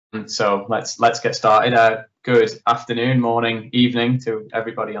So let's get started. Good afternoon, morning, evening to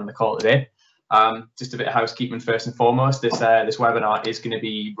everybody on the call today. Just a bit of housekeeping first and foremost. This webinar is going to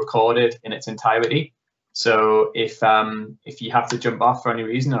be recorded in its entirety. So if you have to jump off for any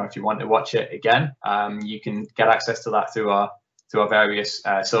reason, or if you want to watch it again, you can get access to that through our various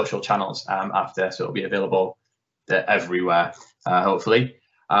social channels after. So it'll be available everywhere, hopefully.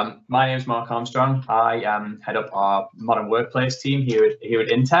 My name is Mark Armstrong. I head up our modern workplace team here at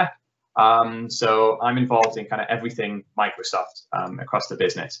inTEC. So I'm involved in kind of everything Microsoft across the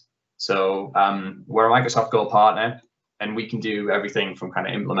business. So we're a Microsoft Gold partner, and we can do everything from kind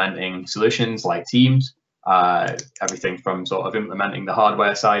of implementing solutions like Teams, everything from sort of implementing the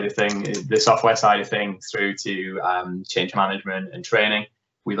hardware side of things, the software side of things, through to change management and training.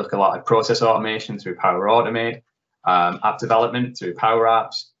 We look a lot at process automation through Power Automate. App development through Power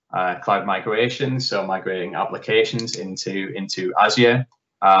Apps, cloud migration, so migrating applications into Azure,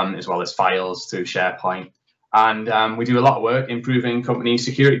 as well as files through SharePoint. And we do a lot of work improving company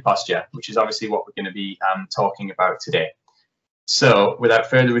security posture, which is obviously what we're going to be talking about today. So without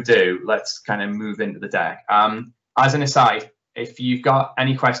further ado, let's kind of move into the deck. As an aside, if you've got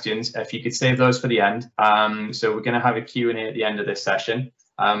any questions, if you could save those for the end. So we're going to have a Q&A at the end of this session.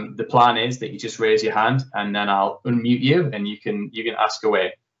 The plan is that you just raise your hand and then I'll unmute you and you can ask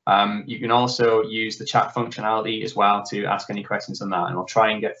away. You can also use the chat functionality as well to ask any questions on that, and I'll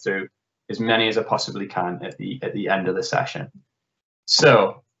try and get through as many as I possibly can at the end of the session.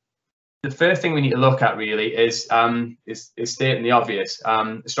 So the first thing we need to look at really is stating the obvious.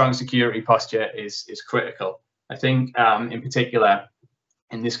 A strong security posture is critical. I think in particular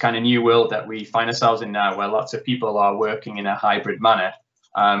in this kind of new world that we find ourselves in now, where lots of people are working in a hybrid manner.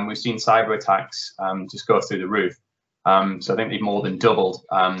 We've seen cyber attacks just go through the roof. So I think they've more than doubled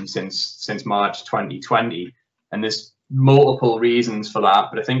since March 2020. And there's multiple reasons for that.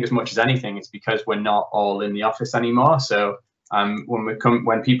 But I think as much as anything, it's because we're not all in the office anymore. So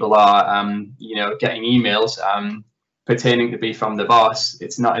when people are getting emails pertaining to be from the boss,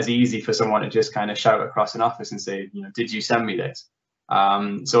 it's not as easy for someone to just kind of shout across an office and say, did you send me this?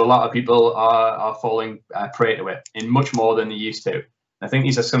 So a lot of people are falling prey to it in much more than they used to. I think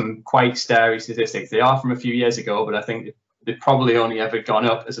these are some quite scary statistics. They are from a few years ago, but I think they've probably only ever gone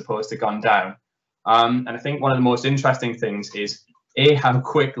up as opposed to gone down. And I think one of the most interesting things is how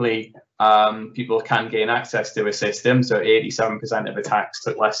quickly people can gain access to a system. So 87% of attacks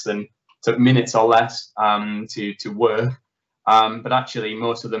took minutes or less to work. But actually,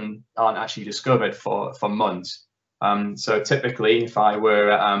 most of them aren't actually discovered for months. So typically, if I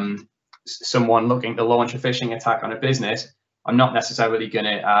were someone looking to launch a phishing attack on a business, I'm not necessarily going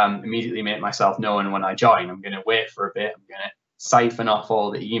to immediately make myself known when I join. I'm going to wait for a bit. I'm going to siphon off all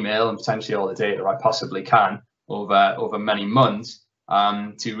the email and potentially all the data I possibly can over many months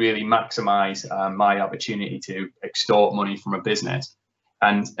to really maximize my opportunity to extort money from a business.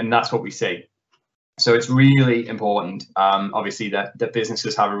 And that's what we see. So it's really important, obviously, that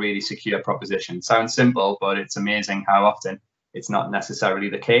businesses have a really secure proposition. Sounds simple, but it's amazing how often it's not necessarily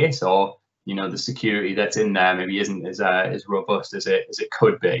the case, or the security that's in there maybe isn't as robust as it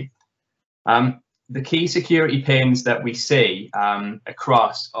could be. The key security pains that we see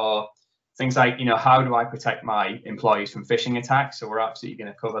across are things like, how do I protect my employees from phishing attacks? So we're absolutely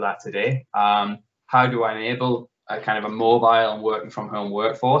going to cover that today. How do I enable a kind of a mobile and working from home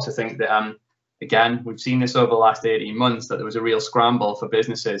workforce? I think that, again, we've seen this over the last 18 months, that there was a real scramble for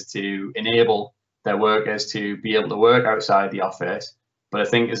businesses to enable their workers to be able to work outside the office. But I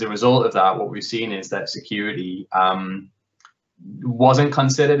think as a result of that, what we've seen is that security wasn't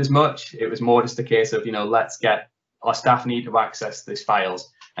considered as much. It was more just a case of, let's get our staff need to access these files.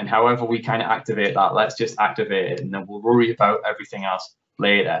 And however we kind of activate that, let's just activate it and then we'll worry about everything else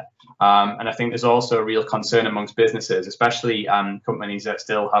later. And I think there's also a real concern amongst businesses, especially companies that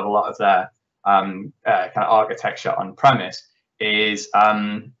still have a lot of their kind of architecture on premise, is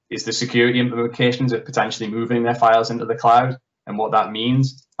the security implications of potentially moving their files into the cloud. And what that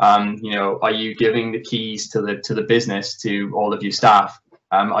means, are you giving the keys to the business to all of your staff?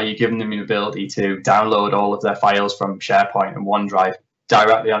 Are you giving them the ability to download all of their files from SharePoint and OneDrive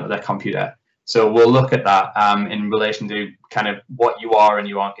directly onto their computer? So we'll look at that in relation to kind of what you are and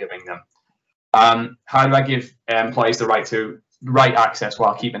you aren't giving them. How do I give employees the right access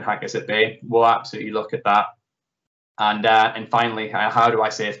while keeping hackers at bay? We'll absolutely look at that. And finally, how do I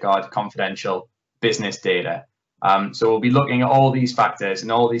safeguard confidential business data? So we'll be looking at all these factors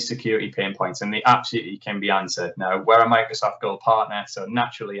and all these security pain points, and they absolutely can be answered. Now, we're a Microsoft Gold partner, so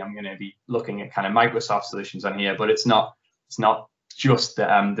naturally I'm going to be looking at kind of Microsoft solutions on here, but it's not just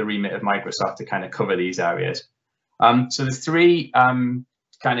the remit of Microsoft to kind of cover these areas. So there's three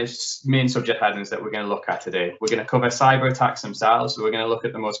kind of main subject headings that we're going to look at today. We're going to cover cyber attacks themselves. So we're going to look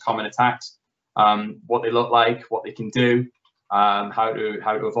at the most common attacks, what they look like, what they can do, how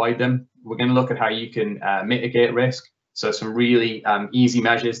to avoid them. We're going to look at how you can mitigate risk. So some really easy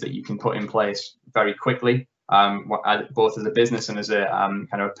measures that you can put in place very quickly, both as a business and as a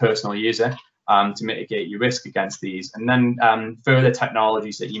kind of a personal user, to mitigate your risk against these. And then further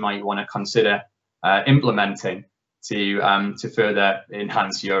technologies that you might want to consider implementing to further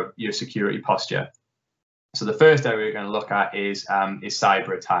enhance your security posture. So the first area we're going to look at is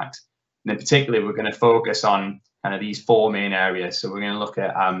cyber attacks. And in particular, we're going to focus on kind of these four main areas. So we're going to look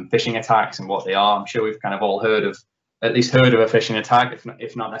at phishing attacks and what they are. I'm sure we've kind of all at least heard of a phishing attack,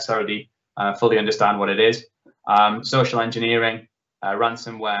 if not necessarily fully understand what it is. Social engineering,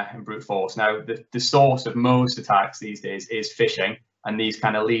 ransomware, and brute force. Now, the source of most attacks these days is phishing, and these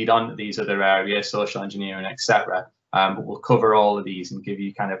kind of lead on to these other areas, social engineering, etc. But we'll cover all of these and give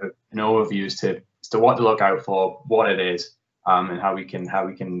you kind of an overview as to what to look out for, what it is, and how we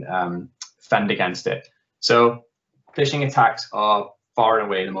can fend against it. So phishing attacks are far and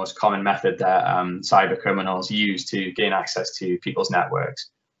away the most common method that cyber criminals use to gain access to people's networks,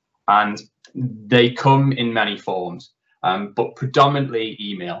 and they come in many forms. But predominantly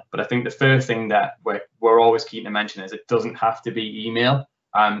email. But I think the first thing that we're always keen to mention is it doesn't have to be email.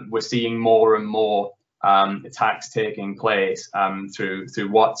 We're seeing more and more attacks taking place through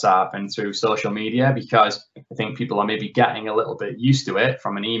WhatsApp and through social media, because I think people are maybe getting a little bit used to it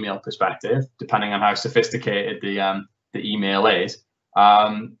from an email perspective, depending on how sophisticated the email is,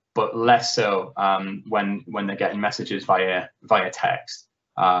 but less so when they're getting messages via text.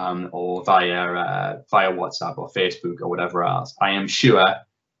 Or via WhatsApp or Facebook or whatever else. I am sure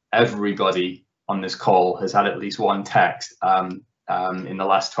everybody on this call has had at least one text in the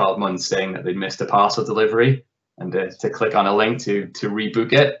last 12 months saying that they'd missed a parcel delivery, and to click on a link to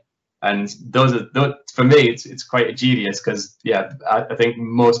rebook it. And those for me, it's quite genius, because yeah, I think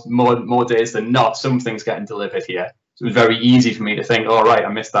more days than not, something's getting delivered here. So it was very easy for me to think, oh right, I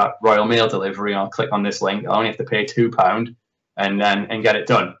missed that Royal Mail delivery. I'll click on this link. I only have to pay £2. And get it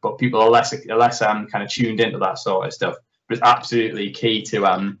done. But people are less kind of tuned into that sort of stuff. But it's absolutely key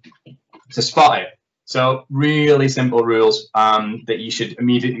to spot it. So really simple rules that you should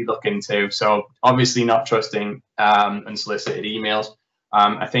immediately look into. So obviously not trusting unsolicited emails.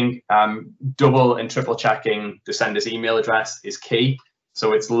 I think double and triple checking the sender's email address is key.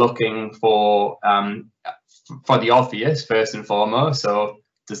 So it's looking for the obvious first and foremost. So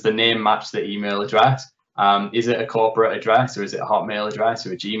does the name match the email address? Is it a corporate address, or is it a Hotmail address,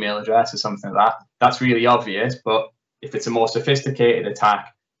 or a Gmail address, or something like that? That's really obvious. But if it's a more sophisticated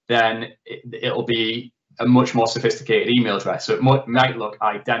attack, then it'll be a much more sophisticated email address. So it might look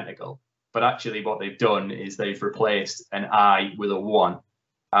identical, but actually what they've done is they've replaced an I with a 1,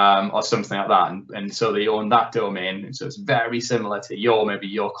 or something like that. And so they own that domain. So it's very similar to maybe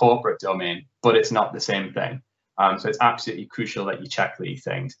your corporate domain, but it's not the same thing. So it's absolutely crucial that you check these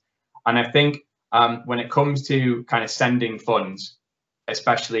things. And I think when it comes to kind of sending funds,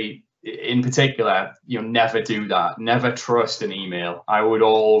 especially in particular, never do that. Never trust an email. I would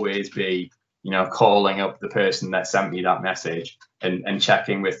always be, calling up the person that sent me that message and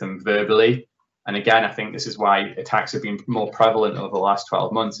checking with them verbally. And again, I think this is why attacks have been more prevalent over the last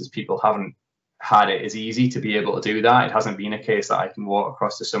 12 months, is people haven't had it as easy to be able to do that. It hasn't been a case that I can walk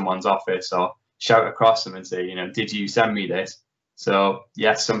across to someone's office or shout across them and say, did you send me this? So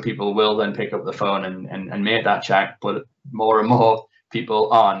yes, some people will then pick up the phone and make that check, but more and more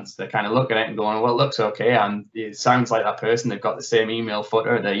people aren't. They're kind of looking at it and going, well, it looks okay, and it sounds like that person, they've got the same email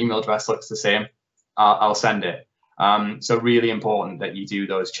footer, their email address looks the same, I'll send it. So really important that you do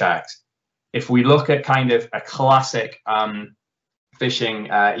those checks. If we look at kind of a classic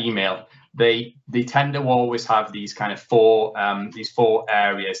phishing email, they tend to always have these kind of four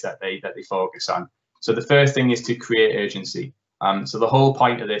areas that they focus on. So the first thing is to create urgency. So the whole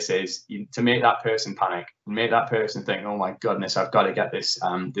point of this is to make that person panic, and make that person think, oh my goodness, I've got to get this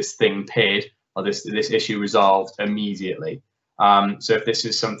this thing paid, or this issue resolved immediately. So if this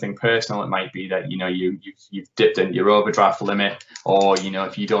is something personal, it might be that you've dipped into your overdraft limit, or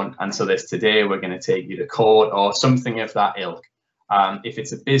if you don't answer this today, we're going to take you to court, or something of that ilk. If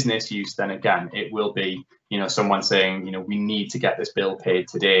it's a business use, then again, it will be someone saying, we need to get this bill paid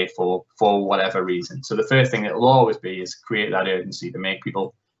today for whatever reason. So the first thing it will always be is create that urgency to make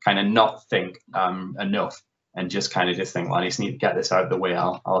people kind of not think enough, and just think, well, I just need to get this out of the way.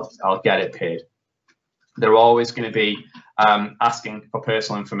 I'll get it paid. They're always going to be asking for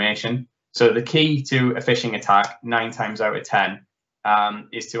personal information. So the key to a phishing attack, 9 times out of 10,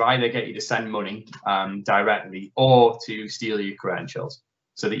 is to either get you to send money directly, or to steal your credentials.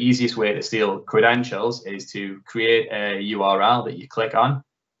 So the easiest way to steal credentials is to create a URL that you click on.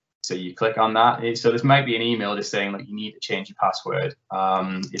 So you click on that. So this might be an email just saying like you need to change your password.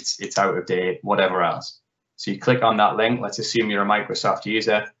 It's out of date, whatever else. So you click on that link. Let's assume you're a Microsoft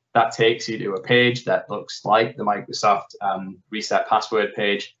user. That takes you to a page that looks like the Microsoft reset password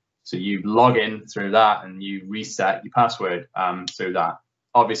page. So you log in through that and you reset your password through that.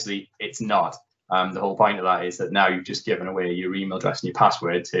 Obviously, it's not. The whole point of that is that now you've just given away your email address and your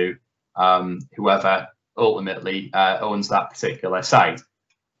password to whoever ultimately owns that particular site.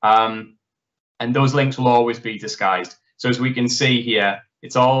 And those links will always be disguised. So as we can see here,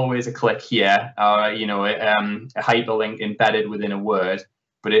 it's always a click here, you know, a hyperlink embedded within a word.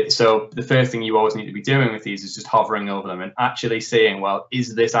 But so the first thing you always need to be doing with these is just hovering over them and actually saying, well,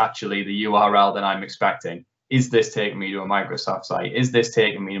 is this actually the URL that I'm expecting? Is this taking me to a Microsoft site? Is this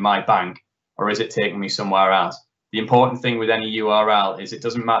taking me to my bank? Or is it taking me somewhere else? The important thing with any URL is it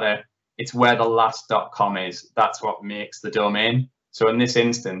doesn't matter. It's where the last .com is. That's what makes the domain. So in this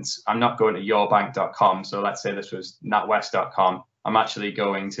instance, I'm not going to yourbank.com. So let's say this was natwest.com. I'm actually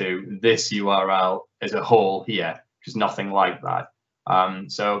going to this URL as a whole here, which is nothing like that.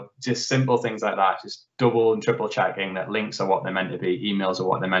 So just simple things like that, just double and triple checking that links are what they're meant to be, emails are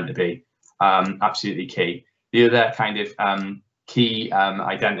what they're meant to be, absolutely key. The other kind of key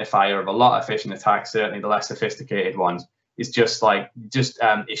identifier of a lot of phishing attacks, certainly the less sophisticated ones, is just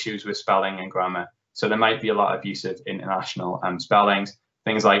issues with spelling and grammar. So there might be a lot of use of international spellings.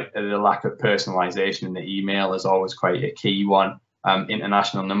 Things like the lack of personalization in the email is always quite a key one.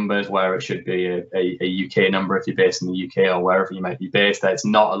 International numbers where it should be a UK number if you're based in the UK or wherever you might be based, that it's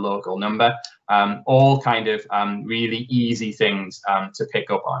not a local number. All kind of really easy things to pick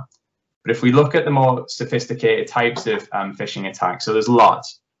up on. But if we look at the more sophisticated types of phishing attacks, so there's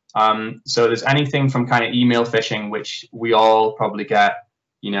lots. So there's anything from kind of email phishing, which we all probably get,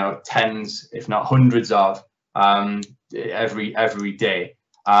 you know, tens, if not hundreds of every day,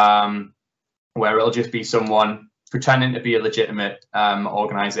 where it'll just be someone pretending to be a legitimate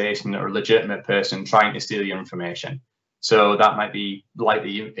organization or a legitimate person trying to steal your information. So that might be like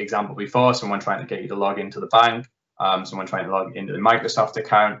the example before, someone trying to get you to log into the bank, someone trying to log into the Microsoft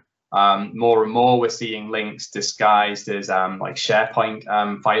account. More and more we're seeing links disguised as like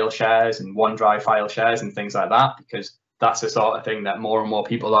SharePoint file shares and OneDrive file shares and things like that, because that's the sort of thing that more and more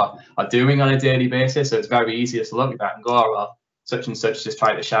people are doing on a daily basis. So it's very easy to look at that and go, oh, well, such and such just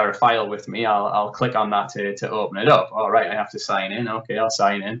tried to share a file with me. I'll click on that to open it up. All right, I have to sign in. Okay, I'll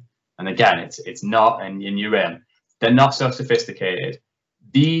sign in. And again, it's not, and you're in. They're not so sophisticated.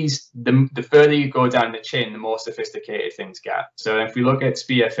 The further you go down the chain, the more sophisticated things get. So if we look at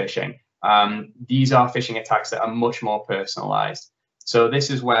spear phishing, these are phishing attacks that are much more personalized. So this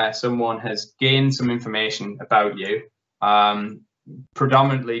is where someone has gained some information about you,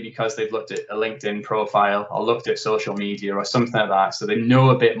 predominantly because they've looked at a LinkedIn profile or looked at social media or something like that. So they know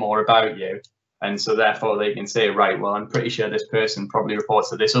a bit more about you. And so therefore they can say, right, well, I'm pretty sure this person probably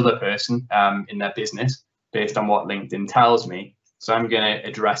reports to this other person in their business based on what LinkedIn tells me. So I'm going to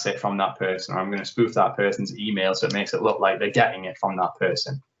address it from that person, or I'm going to spoof that person's email so it makes it look like they're getting it from that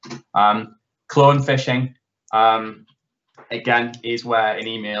person. Clone phishing, again, is where an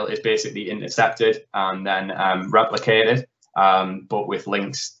email is basically intercepted and then replicated, but with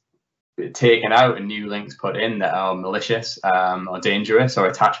links taken out and new links put in that are malicious or dangerous, or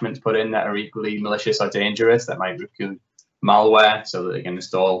attachments put in that are equally malicious or dangerous that might include malware, so that they can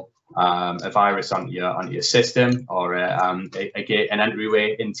install a virus onto your system, or an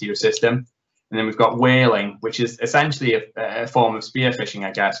entryway into your system. And then we've got whaling, which is essentially a form of spear phishing,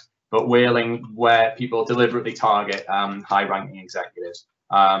 I guess, but whaling where people deliberately target high-ranking executives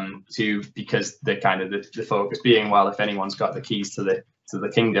because the kind of the focus being, well, if anyone's got the keys to the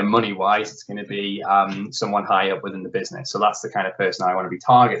kingdom money-wise, it's going to be someone high up within the business. So that's the kind of person I want to be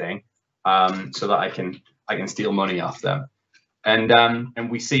targeting, so that I can steal money off them. And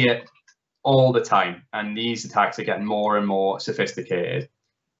we see it all the time, and these attacks are getting more and more sophisticated.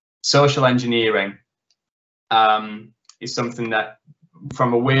 Social engineering is something that,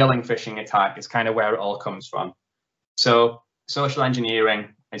 from a whaling phishing attack, is kind of where it all comes from. So social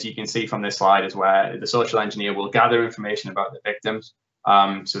engineering, as you can see from this slide, is where the social engineer will gather information about the victims.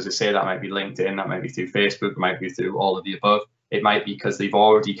 So as I say, that might be LinkedIn, that might be through Facebook, it might be through all of the above. It might be because they've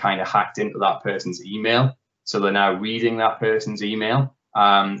already kind of hacked into that person's email. So they're now reading that person's email.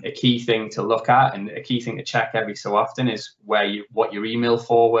 A key thing to look at and a key thing to check every so often is what your email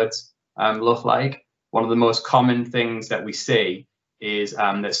forwards look like. One of the most common things that we see is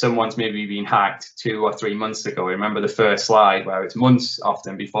that someone's maybe been hacked 2 or 3 months ago. Remember the first slide where it's months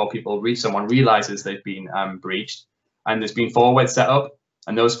often before someone realizes they've been breached, and there's been forwards set up.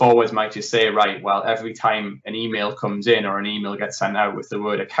 And those forwards might just say, right, well, every time an email comes in or an email gets sent out with the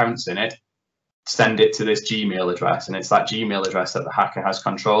word accounts in it, send it to this Gmail address. And it's that Gmail address that the hacker has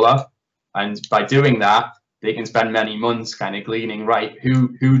control of. And by doing that, they can spend many months kind of gleaning, right,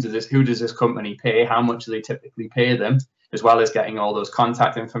 who does this company pay? How much do they typically pay them? As well as getting all those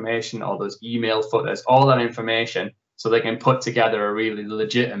contact information, all those email footers, all that information, so they can put together a really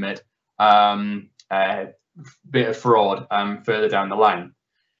legitimate bit of fraud further down the line.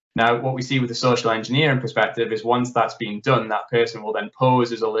 Now, what we see with the social engineering perspective is once that's been done, that person will then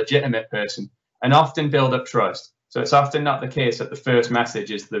pose as a legitimate person and often build up trust. So it's often not the case that the first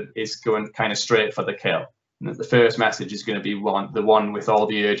message is going kind of straight for the kill, and that the first message is going to be the one with all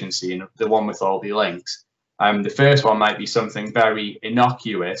the urgency and the one with all the links. The first one might be something very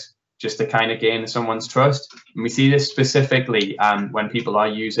innocuous, just to kind of gain someone's trust. And we see this specifically when people are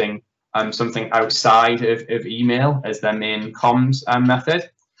using something outside of email as their main comms method.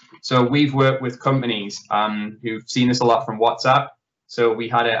 So we've worked with companies who've seen this a lot from WhatsApp. So we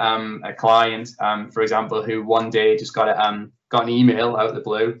had a client, for example, who one day just got an email out of the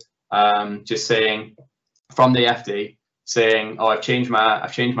blue, just saying from the FD saying, "Oh, I've changed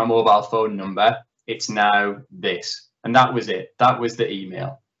my mobile phone number. It's now this," and that was it. That was the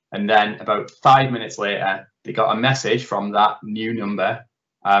email. And then about 5 minutes later, they got a message from that new number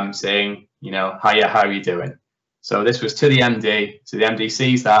saying, "Hiya, how are you doing?" So this was to the MD. So the MD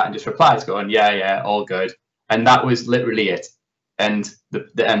sees that and just replies, going, "Yeah, all good." And that was literally it. And the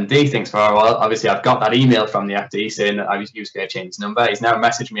MD thinks, "Oh, well, obviously I've got that email from the FD saying that I was going to change his number. He's now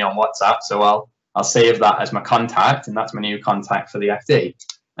messaged me on WhatsApp, so I'll save that as my contact, and that's my new contact for the FD."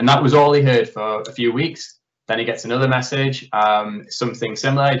 And that was all he heard for a few weeks. Then he gets another message, something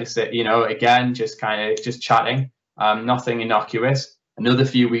similar, just again, just chatting, nothing innocuous. Another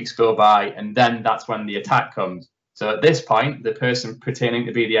few weeks go by, and then that's when the attack comes. So at this point, the person pretending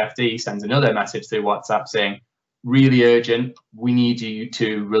to be the FD sends another message through WhatsApp saying, "Really urgent, we need you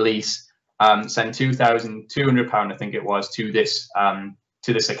to release, send £2,200, I think it was, to this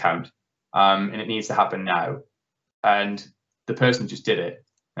account, and it needs to happen now." And the person just did it.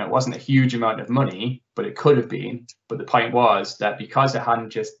 And it wasn't a huge amount of money, but it could have been. But the point was that because the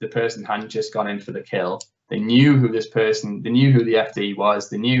person hadn't just gone in for the kill, they knew who this person, they knew who the FD was,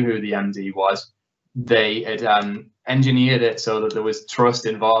 they knew who the MD was. They had engineered it so that there was trust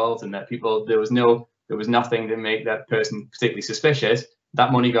involved, and that there was nothing to make that person particularly suspicious.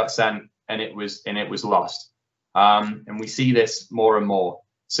 That money got sent, and it was lost. And we see this more and more.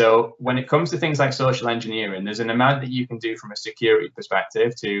 So when it comes to things like social engineering, there's an amount that you can do from a security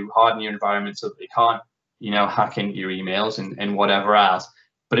perspective to harden your environment so that they can't, hack into your emails and whatever else.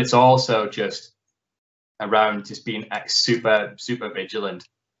 But it's also just around just being super vigilant.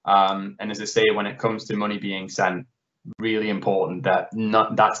 And as I say, when it comes to money being sent, really important that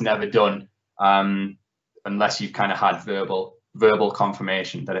that's never done unless you've kind of had verbal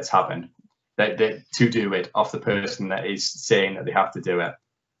confirmation that it's happened, that to do it off the person that is saying that they have to do it.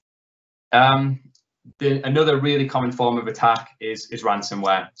 Another really common form of attack is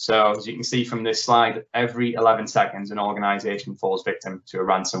ransomware. So as you can see from this slide, every 11 seconds an organization falls victim to a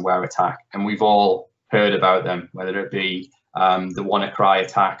ransomware attack, and we've all heard about them, whether it be the WannaCry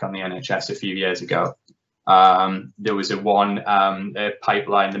attack on the NHS a few years ago. There was a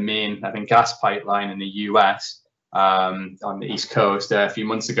pipeline, the main, I think, gas pipeline in the US on the East Coast a few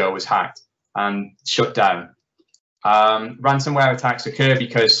months ago was hacked and shut down. Ransomware attacks occur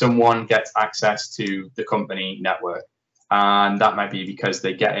because someone gets access to the company network, and that might be because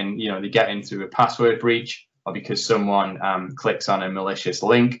they get in through a password breach, or because someone clicks on a malicious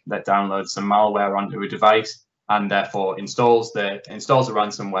link that downloads some malware onto a device and therefore installs a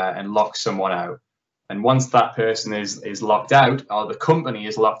ransomware and locks someone out. And once that person is locked out, or the company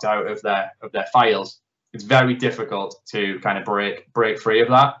is locked out of their files, it's very difficult to kind of break free of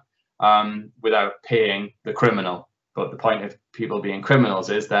that without paying the criminal. But the point of people being criminals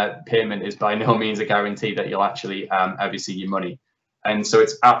is that payment is by no means a guarantee that you'll actually ever see your money. And so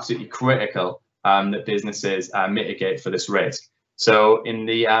it's absolutely critical that businesses mitigate for this risk. So in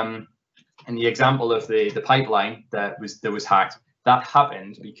the example of the pipeline that was hacked, that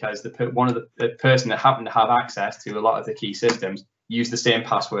happened because the person that happened to have access to a lot of the key systems used the same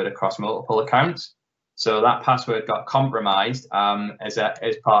password across multiple accounts. So that password got compromised as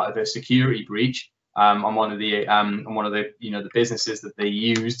part of a security breach on one of the businesses that they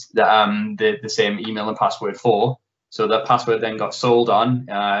used the same email and password for. So that password then got sold on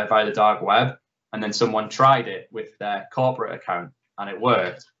via the dark web, and then someone tried it with their corporate account, and it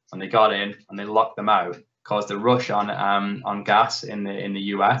worked. And they got in and they locked them out, caused a rush on gas in the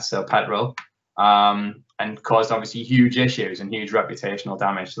US, so petrol, and and caused obviously huge issues and huge reputational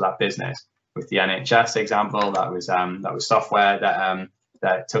damage to that business. With the NHS example, that was software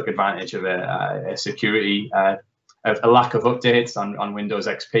that took advantage of a security of a lack of updates on Windows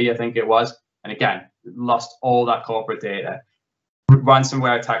XP, I think it was, and again lost all that corporate data.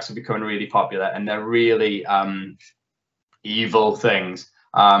 Ransomware attacks are becoming really popular, and they're really evil things.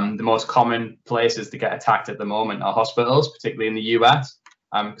 The most common places to get attacked at the moment are hospitals, particularly in the US,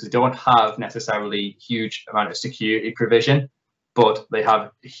 because they don't have necessarily huge amount of security provision, but they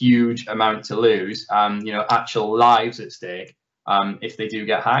have a huge amount to lose, actual lives at stake if they do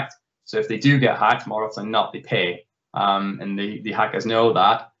get hacked. So if they do get hacked, more often than not, they pay. And the hackers know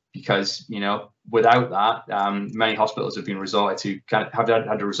that, because without that, many hospitals have been resorted to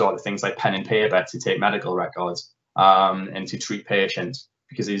had to resort to things like pen and paper to take medical records and to treat patients,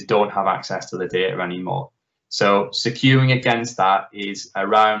 because they don't have access to the data anymore. So securing against that is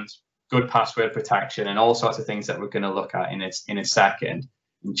around good password protection and all sorts of things that we're going to look at in a second,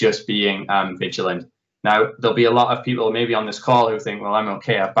 and just being vigilant. Now, there'll be a lot of people maybe on this call who think, well, I'm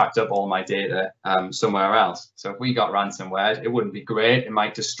okay, I've backed up all my data somewhere else. So if we got ransomware, it wouldn't be great. It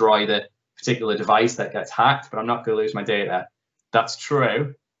might destroy the particular device that gets hacked, but I'm not going to lose my data. That's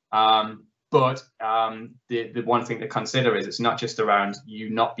true. But the one thing to consider is it's not just around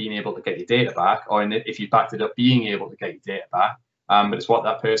you not being able to get your data back, or if you backed it up, being able to get your data back. But it's what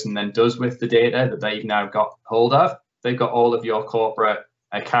that person then does with the data that they've now got hold of. They've got all of your corporate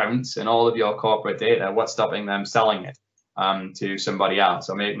accounts and all of your corporate data. What's stopping them selling it to somebody else,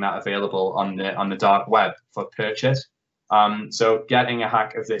 or making that available on the dark web for purchase? So getting a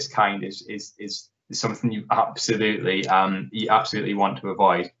hack of this kind is something you absolutely want to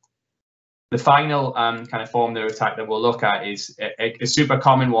avoid. The final kind of form of attack that we'll look at is a super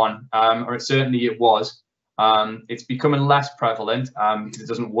common one, or certainly it was. It's becoming less prevalent because it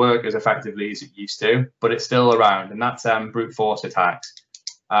doesn't work as effectively as it used to, but it's still around, and that's brute force attacks.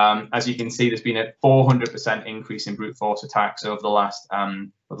 As you can see, there's been a 400% increase in brute force attacks over the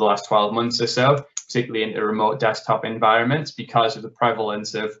last 12 months or so, particularly into remote desktop environments, because of the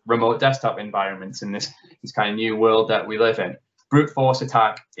prevalence of remote desktop environments in this kind of new world that we live in. Brute force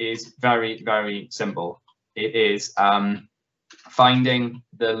attack is very, very simple. It is finding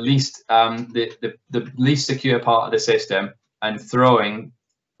the least least secure part of the system and throwing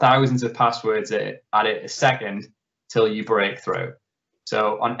thousands of passwords at it a second till you break through.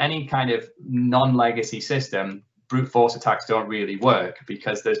 So on any kind of non-legacy system, brute force attacks don't really work,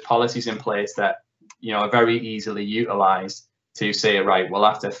 because there's policies in place that are very easily utilized to say, right, well,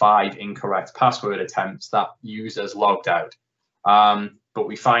 after 5 incorrect password attempts, that user's logged out. But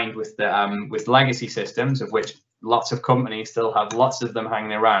we find with legacy systems, of which lots of companies still have lots of them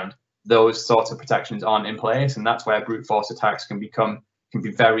hanging around, those sorts of protections aren't in place, and that's where brute force attacks can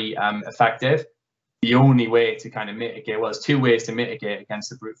be very effective. The only way to kind of mitigate, well, there's 2 ways to mitigate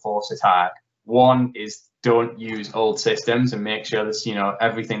against the brute force attack. One is don't use old systems and make sure that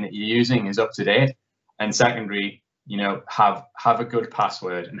everything that you're using is up to date. And secondary, have a good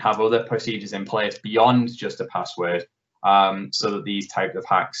password and have other procedures in place beyond just a password, so that these types of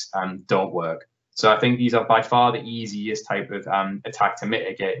hacks don't work. So I think these are by far the easiest type of attack to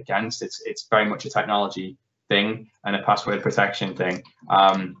mitigate against. It's very much a technology thing and a password protection thing,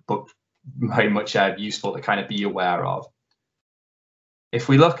 but very much useful to kind of be aware of. If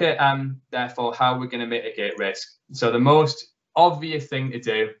we look at therefore how we're going to mitigate risk, so the most obvious thing to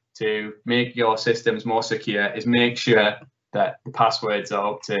do to make your systems more secure is make sure that the passwords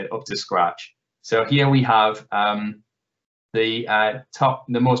are up to scratch. So here we have the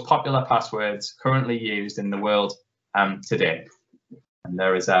most popular passwords currently used in the world today, and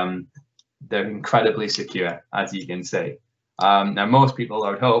they're incredibly secure, as you can see. Now, most people,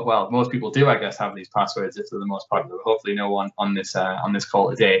 I would hope, well, most people do, I guess, have these passwords if they're the most popular. Hopefully, no one on this call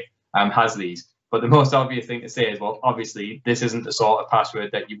today has these. But the most obvious thing to say is, well, obviously, this isn't the sort of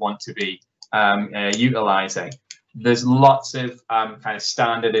password that you want to be utilizing. There's lots of kind of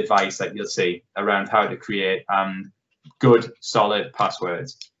standard advice that you'll see around how to create good, solid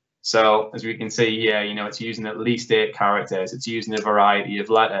passwords. So as we can see here, it's using at least 8 characters. It's using a variety of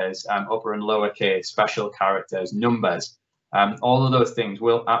letters, upper and lowercase, special characters, numbers. All of those things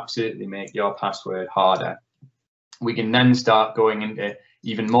will absolutely make your password harder. We can then start going into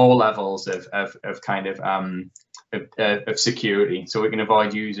even more levels of security. So we can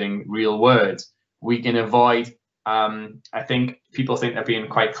avoid using real words. We can avoid, I think people think they're being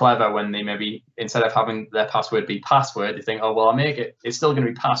quite clever when they maybe, instead of having their password be password, they think, oh, well, it's still going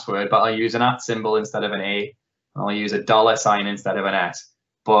to be password, but I'll use an @ symbol instead of an A, and I'll use a $ instead of an S.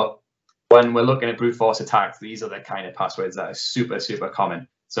 But when we're looking at brute force attacks, these are the kind of passwords that are super, super common.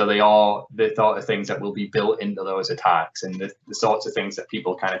 So they are the sort of things that will be built into those attacks, and the sorts of things that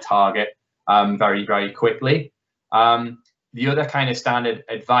people kind of target very, very quickly. The other kind of standard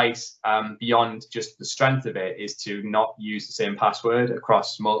advice beyond just the strength of it is to not use the same password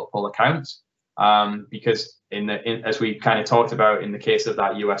across multiple accounts, because as we kind of talked about in the case of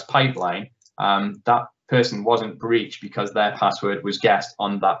that US pipeline, that person wasn't breached because their password was guessed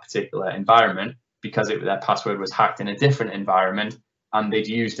on that particular environment, because their password was hacked in a different environment and they'd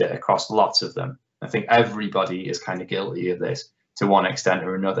used it across lots of them. I think everybody is kind of guilty of this to one extent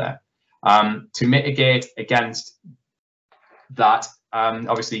or another. To mitigate against that,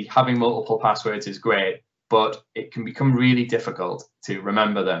 obviously having multiple passwords is great, but it can become really difficult to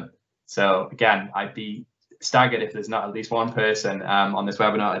remember them. So again, I'd be staggered if there's not at least one person on this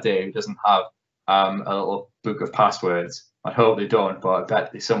webinar today who doesn't have a little book of passwords. I hope they don't, but I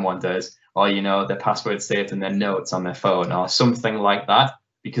bet someone does, or their password saved in their notes on their phone or something like that,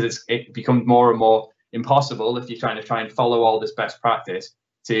 because it becomes more and more impossible if you're trying to follow all this best practice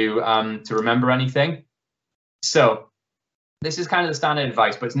to remember anything. So this is kind of the standard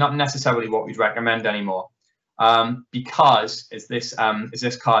advice, but it's not necessarily what we'd recommend anymore, because as this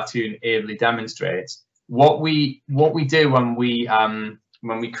cartoon ably demonstrates, what we do when we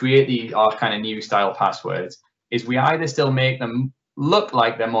create our kind of new style passwords is we either still make them look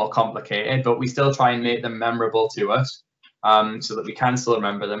like they're more complicated, but we still try and make them memorable to us, so that we can still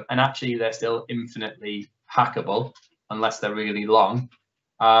remember them, and actually they're still infinitely hackable unless they're really long.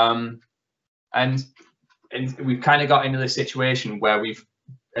 And we've kind of got into this situation where we've,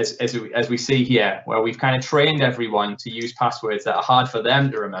 as we see here, where we've kind of trained everyone to use passwords that are hard for them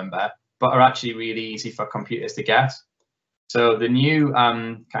to remember, but are actually really easy for computers to guess. So the new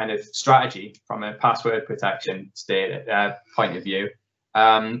kind of strategy from a password protection point of view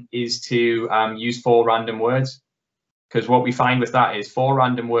is to use 4 random words, because what we find with that is 4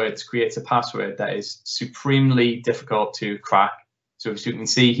 random words creates a password that is supremely difficult to crack. So as you can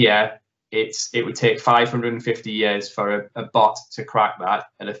see here, it would take 550 years for a bot to crack that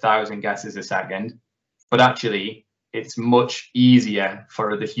at 1,000 guesses a second, but actually it's much easier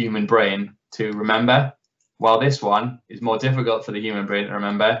for the human brain to remember, while this one is more difficult for the human brain to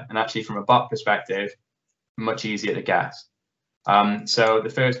remember, and actually from a bot perspective, much easier to guess. So the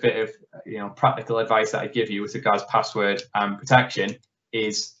first bit of practical advice that I give you with regards to password protection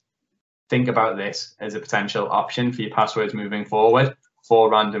is think about this as a potential option for your passwords moving forward. 4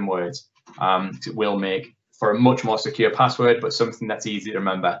 random words. It will make for a much more secure password, but something that's easy to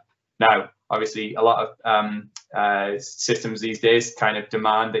remember. Now, obviously, a lot of systems these days kind of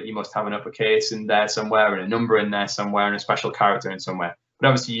demand that you must have an uppercase in there somewhere, and a number in there somewhere, and a special character in somewhere. But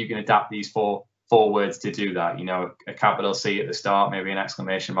obviously, you can adapt these four words to do that. A capital C at the start, maybe an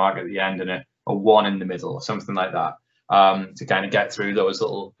exclamation mark at the end, and a 1 in the middle, or something like that, to kind of get through those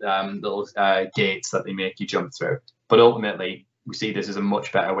little gates that they make you jump through. But ultimately, we see this as a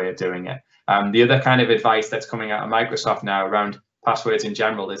much better way of doing it. The other kind of advice that's coming out of Microsoft now around passwords in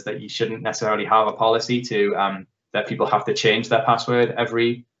general is that you shouldn't necessarily have a policy to that people have to change their password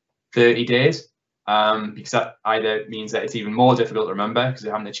every 30 days, because that either means that it's even more difficult to remember because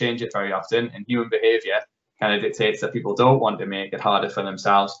they're having to change it very often, and human behavior kind of dictates that people don't want to make it harder for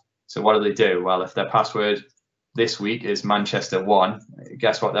themselves. So what do? Well, if their password this week is Manchester 1,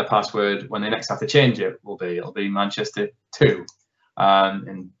 guess what their password when they next have to change it will be? It'll be Manchester 2.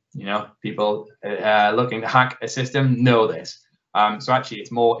 And people looking to hack a system know this. So actually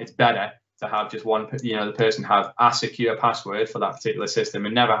it's better to have just one, the person have a secure password for that particular system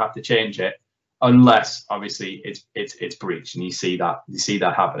and never have to change it, unless obviously it's breached, and you see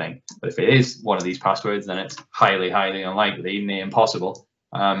that happening. But if it is one of these passwords, then it's highly unlikely, near impossible,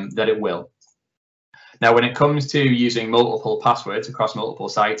 that it will. Now, when it comes to using multiple passwords across multiple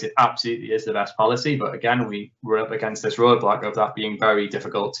sites, it absolutely is the best policy. But again, we run up against this roadblock of that being very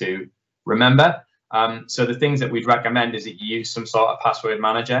difficult to remember. So the things that we'd recommend is that you use some sort of password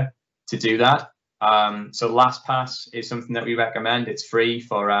manager to do that. So LastPass is something that we recommend. It's free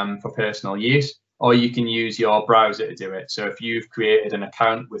for personal use, or you can use your browser to do it. So if you've created an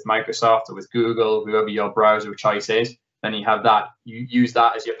account with Microsoft or with Google, whoever your browser of choice is, then you have that. You use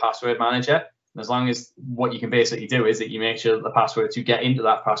that as your password manager. And as long as what you can basically do is that you make sure that the password to get into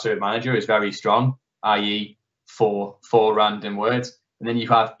that password manager is very strong, i.e. four random words, and then you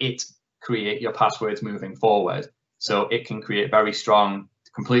have it create your passwords moving forward. So it can create very strong,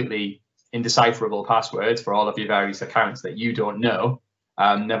 completely indecipherable passwords for all of your various accounts that you don't know,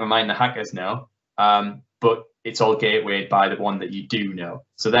 never mind the hackers know, but it's all gatewayed by the one that you do know.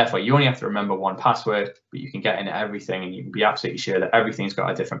 So therefore, you only have to remember one password, but you can get into everything, and you can be absolutely sure that everything's got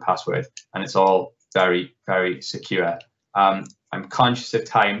a different password, and it's all very secure. I'm conscious of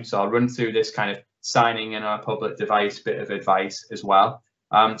time, so I'll run through this kind of signing in on a public device bit of advice as well.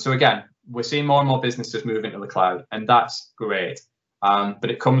 So again, we're seeing more and more businesses move into the cloud, and that's great. But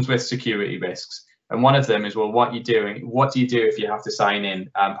it comes with security risks. And one of them is, well, what do you do if you have to sign in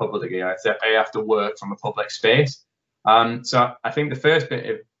publicly? If you have to work from a public space? So I think the first bit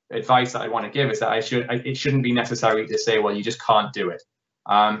of advice that I want to give is that it shouldn't be necessary to say, well, you just can't do it.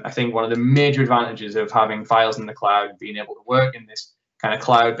 I think one of the major advantages of having files in the cloud and being able to work in this kind of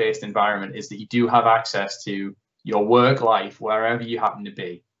cloud-based environment is that you do have access to your work life wherever you happen to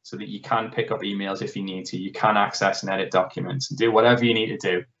be, so that you can pick up emails if you need to, you can access and edit documents and do whatever you need to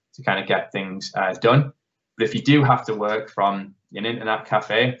do to kind of get things done. But if you do have to work from an internet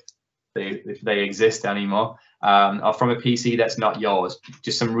cafe, if they exist anymore, or from a PC that's not yours,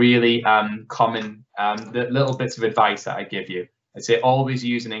 just some really common little bits of advice that I give you. I'd say always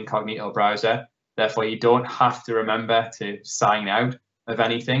use an incognito browser. Therefore, you don't have to remember to sign out of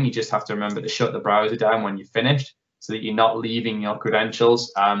anything. You just have to remember to shut the browser down when you're finished, so that you're not leaving your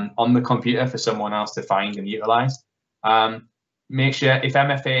credentials on the computer for someone else to find and utilize. Make sure if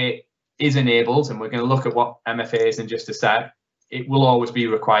MFA is enabled, and we're going to look at what MFA is in just a sec, it will always be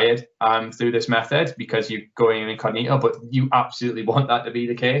required through this method because you're going in incognito, but you absolutely want that to be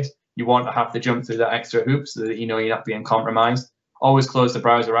the case. You want to have to jump through that extra hoop so that you know you're not being compromised. Always close the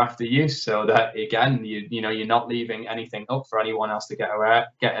browser after use, so that again, you're not leaving anything up for anyone else to get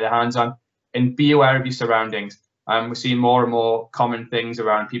their hands on. And be aware of your surroundings. We're seeing more and more common things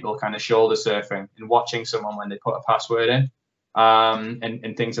around people kind of shoulder surfing and watching someone when they put a password in,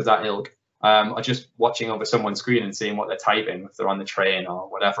 and things of that ilk, or just watching over someone's screen and seeing what they're typing if they're on the train or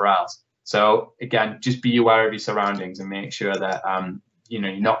whatever else. So again, just be aware of your surroundings and make sure that you're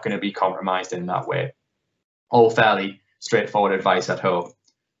not going to be compromised in that way. All fairly straightforward advice at home.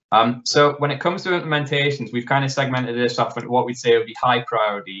 So when it comes to implementations, we've kind of segmented this off into what we'd say would be high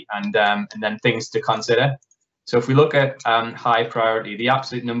priority and then things to consider. So if we look at high priority, the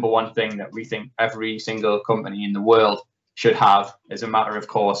absolute number one thing that we think every single company in the world should have as a matter of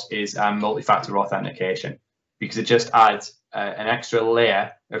course is multi-factor authentication, because it just adds an extra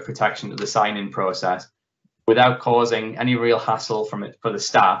layer of protection to the sign-in process without causing any real hassle from it for the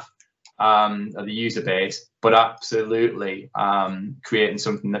staff or the user base, but absolutely creating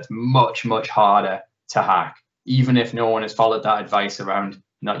something that's much, much harder to hack, even if no one has followed that advice around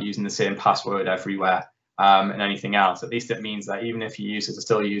not using the same password everywhere and anything else. At least it means that even if your users are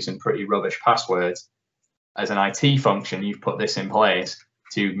still using pretty rubbish passwords, as an IT function, you've put this in place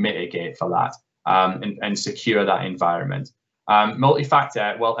to mitigate for that and secure that environment.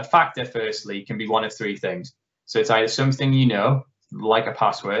 Multi-factor, well, a factor firstly can be one of three things. So it's either something like a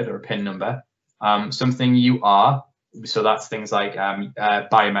password or a PIN number, something you are, so that's things like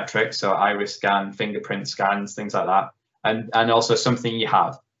biometrics, so iris scan, fingerprint scans, things like that, and also something you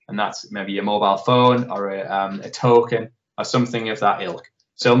have, and that's maybe a mobile phone or a token or something of that ilk.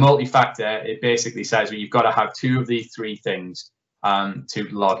 So multi-factor, it basically says, well, you've got to have two of these three things to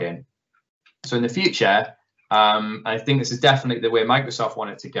log in. So in the future, I think this is definitely the way Microsoft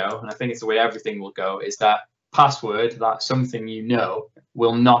want it to go, and I think it's the way everything will go, is that password, that something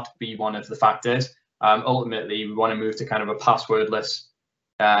will not be one of the factors. Ultimately, we want to move to kind of a passwordless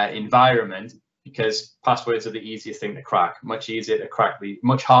environment, because passwords are the easiest thing to crack, much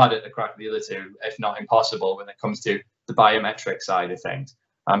harder to crack the other two, if not impossible, when it comes to the biometric side of things.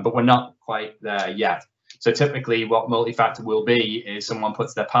 But we're not quite there yet. So typically what multi-factor will be is someone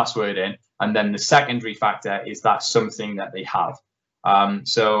puts their password in, and then the secondary factor is that something that they have.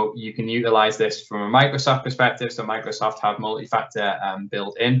 So you can utilize this from a Microsoft perspective. So Microsoft have multi-factor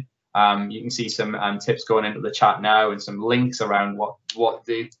built in. You can see some tips going into the chat now and some links around what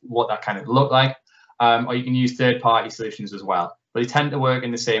that kind of look like. Or you can use third-party solutions as well. But they tend to work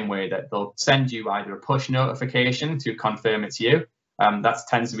in the same way, that they'll send you either a push notification to confirm it's you. That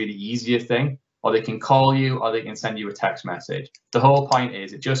tends to be the easier thing. Or they can call you, or they can send you a text message. The whole point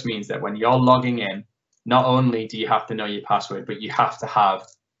is, it just means that when you're logging in, not only do you have to know your password, but you have to have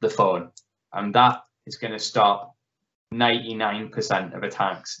the phone. And that is going to stop 99% of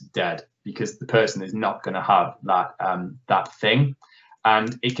attacks dead, because the person is not going to have that thing.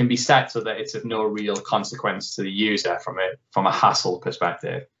 And it can be set so that it's of no real consequence to the user from a hassle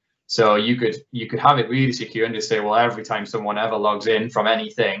perspective. So you could have it really secure and just say, well, every time someone ever logs in from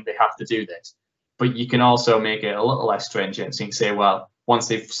anything, they have to do this. But you can also make it a little less stringent. So you can say, well, once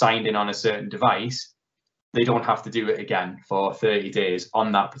they've signed in on a certain device, they don't have to do it again for 30 days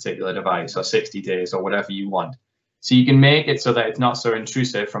on that particular device, or 60 days, or whatever you want. So you can make it so that it's not so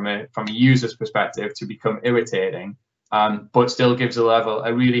intrusive from a user's perspective to become irritating, but still gives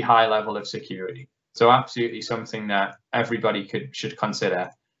a really high level of security. So absolutely something that everybody should consider.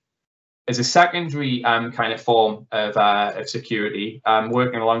 As a secondary kind of form of security,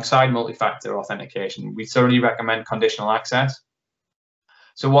 working alongside multi-factor authentication, we certainly recommend conditional access.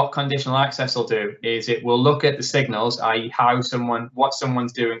 So what conditional access will do is it will look at the signals, i.e. what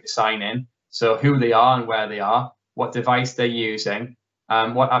someone's doing to sign in, so who they are and where they are, what device they're using,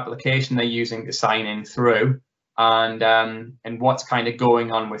 what application they're using to sign in through, and what's kind of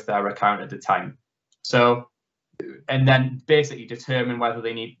going on with their account at the time. So, and then basically determine whether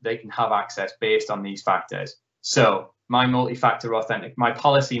they can have access based on these factors. So my multi-factor my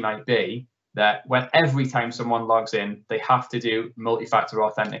policy might be that every time someone logs in, they have to do multi-factor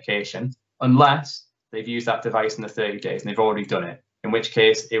authentication unless they've used that device in the 30 days and they've already done it. In which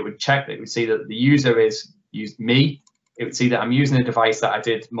case, it would check that it would see that the user used me. It would see that I'm using a device that I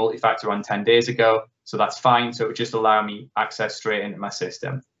did multi-factor on 10 days ago, so that's fine. So it would just allow me access straight into my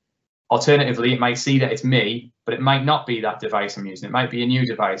system. Alternatively, it might see that it's me, but it might not be that device I'm using. It might be a new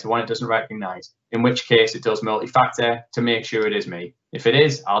device, one it doesn't recognize, in which case it does multi-factor to make sure it is me. If it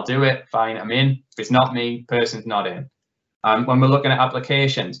is, I'll do it, fine, I'm in. If it's not me, person's not in. When we're looking at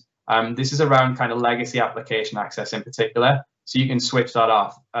applications, this is around kind of legacy application access in particular, so you can switch that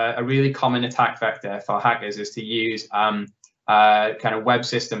off. A really common attack vector for hackers is to use kind of web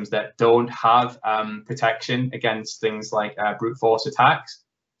systems that don't have protection against things like brute force attacks.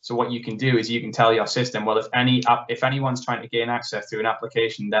 So what you can do is you can tell your system, well, if anyone's trying to gain access to an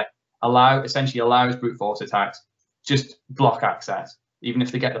application that essentially allows brute force attacks, just block access. Even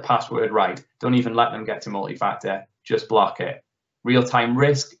if they get the password right, don't even let them get to multi-factor, just block it. Real-time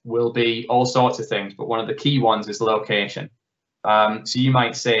risk will be all sorts of things, but one of the key ones is location. So you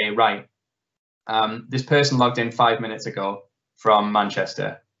might say, right, this person logged in 5 minutes ago from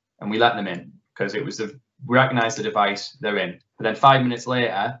Manchester, and we let them in because it was we recognize the device, they're in. But then 5 minutes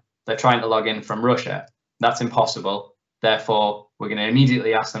later, they're trying to log in from Russia. That's impossible. Therefore, we're going to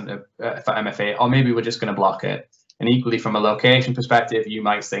immediately ask them for MFA, or maybe we're just going to block it. And equally, from a location perspective, you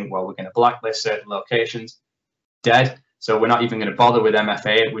might think, well, we're going to blacklist certain locations, dead. So we're not even going to bother with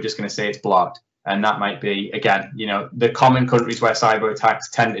MFA. We're just going to say it's blocked. And that might be, again, the common countries where cyber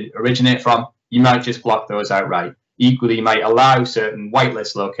attacks tend to originate from. You might just block those outright. Equally, you might allow certain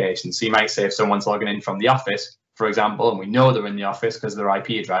whitelist locations. So you might say if someone's logging in from the office, for example, and we know they're in the office because of their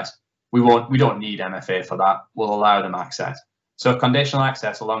IP address, we don't need MFA for that. We'll allow them access. So conditional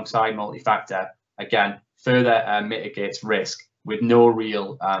access alongside multi-factor, again, further mitigates risk with no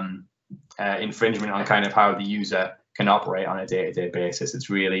real infringement on kind of how the user can operate on a day-to-day basis.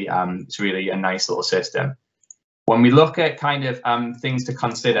 It's really a nice little system. When we look at kind of things to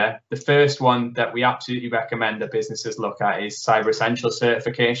consider, the first one that we absolutely recommend that businesses look at is Cyber Essentials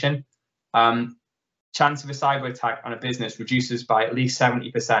certification. Chance of a cyber attack on a business reduces by at least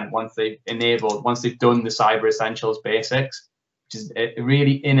 70% once they've done the Cyber Essentials basics, which is a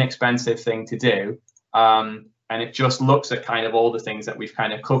really inexpensive thing to do. And it just looks at kind of all the things that we've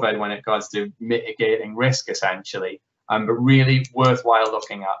kind of covered when it comes to mitigating risk, essentially. But really worthwhile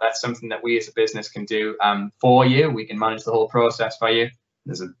looking at. That's something that we as a business can do for you. We can manage the whole process for you.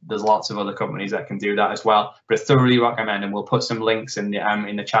 There's lots of other companies that can do that as well. But I thoroughly recommend, and we'll put some links in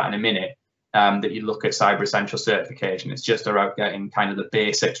the chat in a minute, that you look at Cyber Essentials certification. It's just about getting kind of the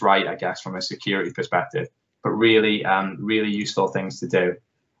basics right, I guess, from a security perspective. But really, really useful things to do.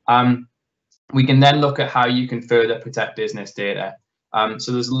 We can then look at how you can further protect business data.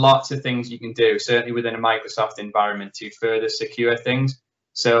 So there's lots of things you can do, certainly within a Microsoft environment, to further secure things.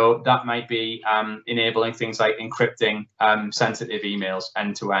 So that might be enabling things like encrypting sensitive emails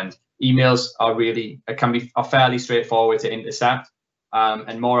end to end. Emails are fairly straightforward to intercept,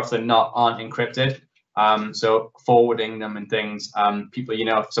 and more often than not aren't encrypted. So forwarding them and things, people,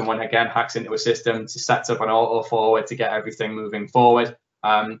 if someone again hacks into a system to set up an auto forward to get everything moving forward,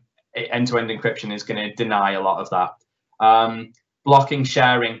 end-to-end encryption is going to deny a lot of that. Blocking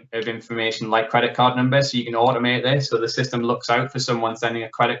sharing of information like credit card numbers, so you can automate this, so the system looks out for someone sending a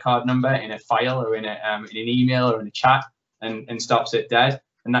credit card number in a file or in an email or in a chat and stops it dead.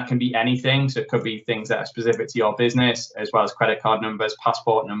 And that can be anything. So it could be things that are specific to your business, as well as credit card numbers,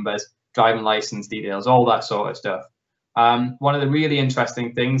 passport numbers, driving license details, all that sort of stuff. One of the really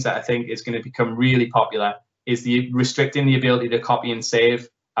interesting things that I think is going to become really popular is restricting the ability to copy and save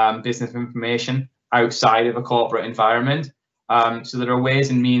business information outside of a corporate environment. So there are ways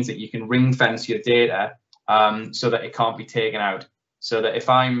and means that you can ring fence your data so that it can't be taken out. So that if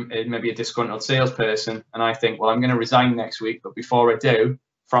I'm maybe a disgruntled salesperson and I think, well, I'm going to resign next week, but before I do,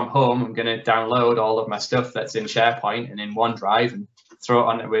 from home, I'm going to download all of my stuff that's in SharePoint and in OneDrive and throw it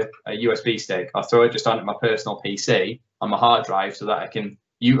on it with a USB stick, or throw it just onto my personal PC on my hard drive so that I can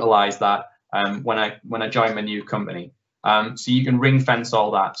utilize that when I join my new company. So you can ring fence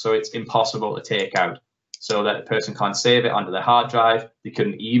all that, so it's impossible to take out, so that a person can't save it onto their hard drive, they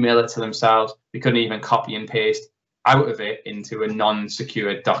couldn't email it to themselves, they couldn't even copy and paste out of it into a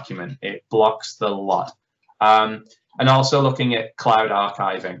non-secure document. It blocks the lot. And also looking at cloud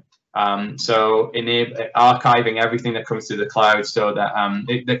archiving. So archiving everything that comes through the cloud, so that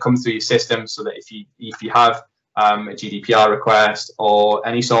that comes through your system, so that if you have a GDPR request or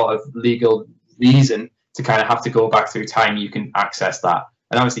any sort of legal reason to kind of have to go back through time, you can access that.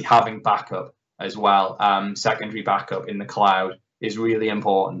 And obviously having backup as well, secondary backup in the cloud is really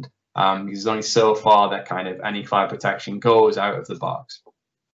important, because there's only so far that kind of any cloud protection goes out of the box.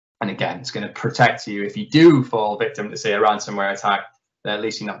 And again, it's going to protect you if you do fall victim to, say, a ransomware attack, then at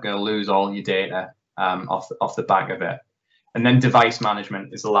least you're not going to lose all your data off the back of it. And then device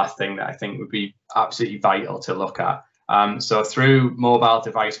management is the last thing that I think would be absolutely vital to look at. So through mobile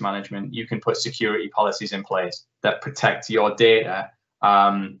device management, you can put security policies in place that protect your data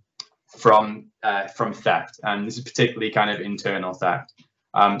from theft. And this is particularly kind of internal theft.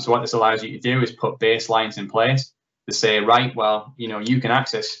 So what this allows you to do is put baselines in place to say, right, well, you can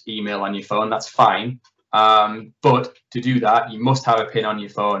access email on your phone, that's fine. But to do that, you must have a PIN on your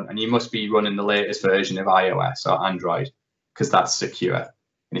phone, and you must be running the latest version of iOS or Android, because that's secure.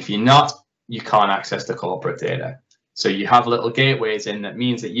 And if you're not, you can't access the corporate data. So you have little gateways in that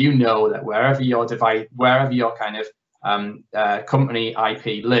means that that wherever your device, wherever your kind of company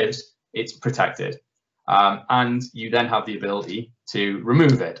IP lives, it's protected. And you then have the ability to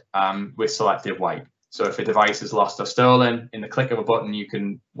remove it with selective wipe. So if a device is lost or stolen, in the click of a button, you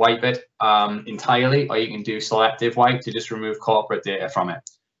can wipe it entirely, or you can do selective wipe to just remove corporate data from it.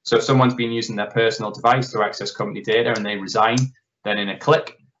 So if someone's been using their personal device to access company data and they resign, then in a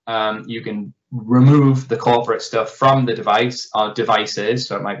click, you can remove the corporate stuff from the device or devices.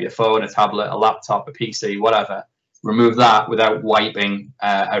 So it might be a phone, a tablet, a laptop, a PC, whatever. Remove that without wiping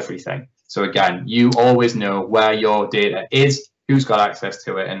everything. So again, you always know where your data is, who's got access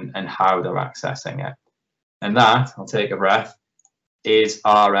to it, and how they're accessing it. And that, I'll take a breath, is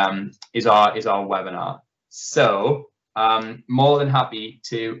our webinar. So more than happy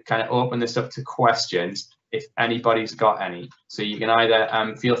to kind of open this up to questions if anybody's got any. So you can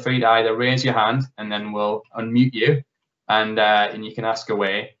either feel free to either raise your hand and then we'll unmute you, and you can ask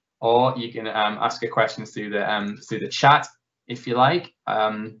away, or you can ask a question through the chat if you like,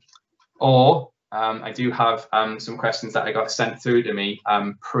 or I do have some questions that I got sent through to me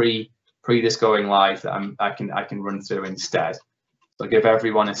pre this going live that I can run through instead. So I'll give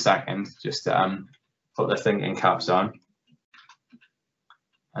everyone a second just to put their thinking caps on.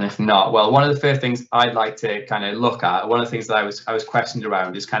 And if not, well, one of the first things I'd like to kind of look at, one of the things that I was questioned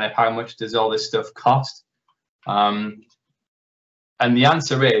around is kind of how much does all this stuff cost? And the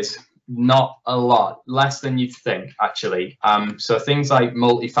answer is not a lot, less than you'd think, actually. So things like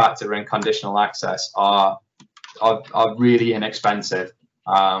multi-factor and conditional access are really inexpensive,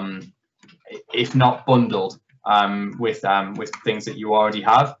 if not bundled with things that you already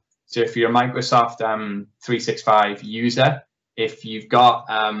have. So if you're a Microsoft 365 user, if you've got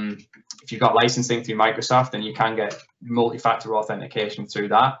licensing through Microsoft, then you can get multi-factor authentication through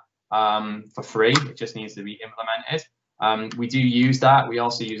that for free. It just needs to be implemented. We do use that. We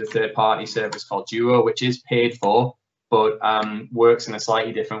also use a third-party service called Duo, which is paid for, but works in a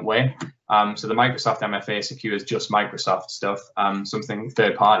slightly different way. So the Microsoft MFA secures just Microsoft stuff. Something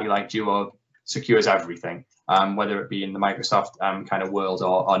third-party like Duo secures everything, whether it be in the Microsoft kind of world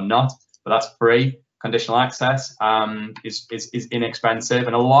or not. But that's free. Conditional access is inexpensive,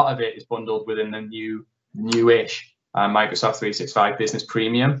 and a lot of it is bundled within the newish Microsoft 365 Business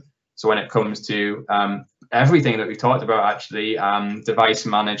Premium. So when it comes to everything that we've talked about, actually, device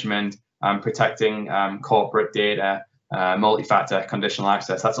management, protecting corporate data, multi-factor, conditional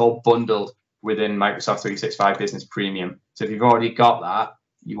access, that's all bundled within Microsoft 365 Business Premium. So if you've already got that,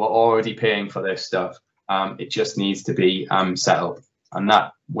 you are already paying for this stuff. It just needs to be set up, and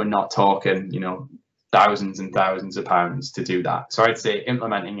that we're not talking, thousands and thousands of pounds to do that. So I'd say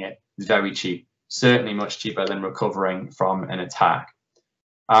implementing it is very cheap, certainly much cheaper than recovering from an attack.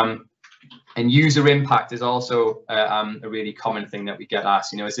 And user impact is also a really common thing that we get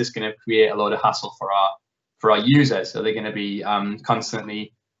asked. Is this going to create a load of hassle for our users? Are they going to be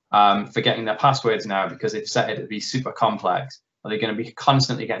constantly forgetting their passwords now because they've set it to be super complex? Are they going to be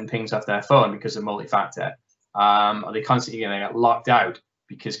constantly getting pings off their phone because of multi-factor? Are they constantly going to get locked out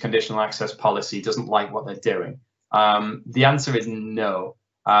because conditional access policy doesn't like what they're doing? The answer is no.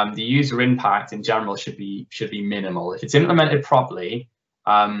 The user impact in general should be minimal. If it's implemented properly,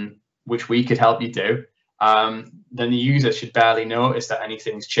 which we could help you do, then the user should barely notice that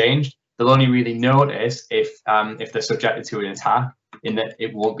anything's changed. they'll only really notice if they're subjected to an attack, in that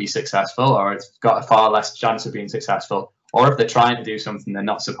it won't be successful, or it's got a far less chance of being successful, or if they're trying to do something they're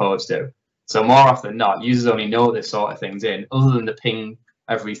not supposed to. So more often than not, users only know this sort of things other than the ping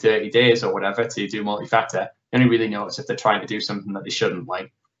every 30 days or whatever to do multi-factor. They only really notice if they're trying to do something that they shouldn't,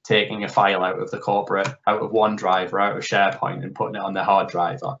 like taking a file out of the corporate, out of OneDrive or out of SharePoint and putting it on their hard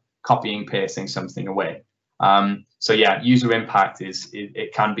drive, or copying, pasting something away. So yeah, user impact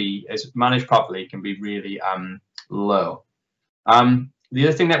it can be, as managed properly, can be really low. The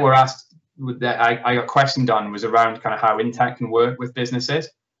other thing that we're asked, that I got questioned on, was around kind of how inTEC can work with businesses.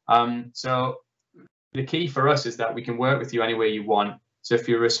 So the key for us is that we can work with you any way you want. So if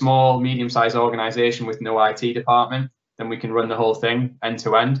you're a small, medium-sized organization with no IT department, then we can run the whole thing end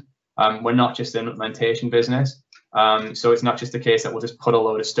to end. We're not just an implementation business. So it's not just a case that we'll just put a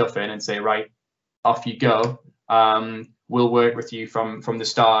load of stuff in and say, right, off you go. We'll work with you from the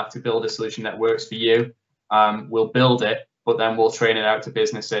start to build a solution that works for you. We'll build it, but then we'll train it out to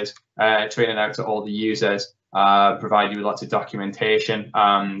businesses, train it out to all the users, provide you with lots of documentation,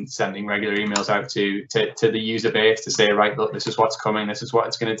 sending regular emails out to the user base to say, right, look, this is what's coming, this is what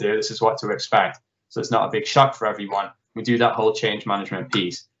it's going to do, this is what to expect. So it's not a big shock for everyone. We do that whole change management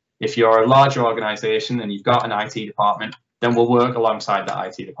piece. If you're a larger organization and you've got an IT department, then we'll work alongside that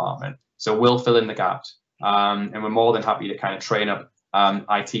IT department. So we'll fill in the gaps, and we're more than happy to kind of train up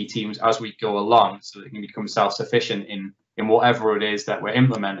IT teams as we go along, so that they can become self-sufficient in whatever it is that we're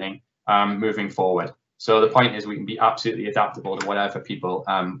implementing moving forward. So the point is, we can be absolutely adaptable to whatever people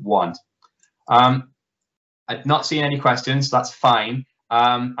want. I've not seen any questions, so that's fine.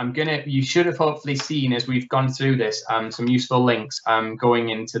 You should have hopefully seen, as we've gone through this, some useful links going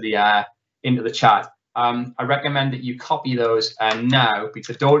into the chat. I recommend that you copy those now,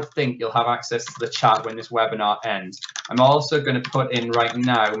 because I don't think you'll have access to the chat when this webinar ends. I'm also going to put in right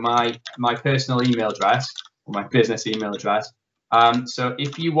now my personal email address, or my business email address. So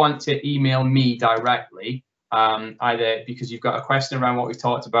if you want to email me directly, either because you've got a question around what we've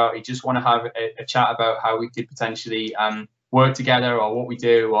talked about, you just want to have a chat about how we could potentially work together, or what we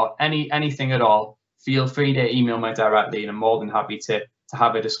do, or anything at all, feel free to email me directly, and I'm more than happy to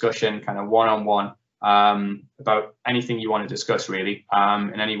have a discussion kind of one-on-one about anything you want to discuss, really,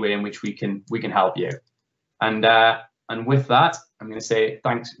 in any way in which we can help you. And with that, I'm going to say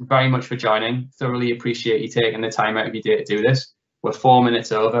thanks very much for joining. Thoroughly appreciate you taking the time out of your day to do this. We're 4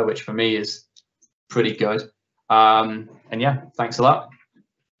 minutes over, which for me is pretty good. And yeah, thanks a lot.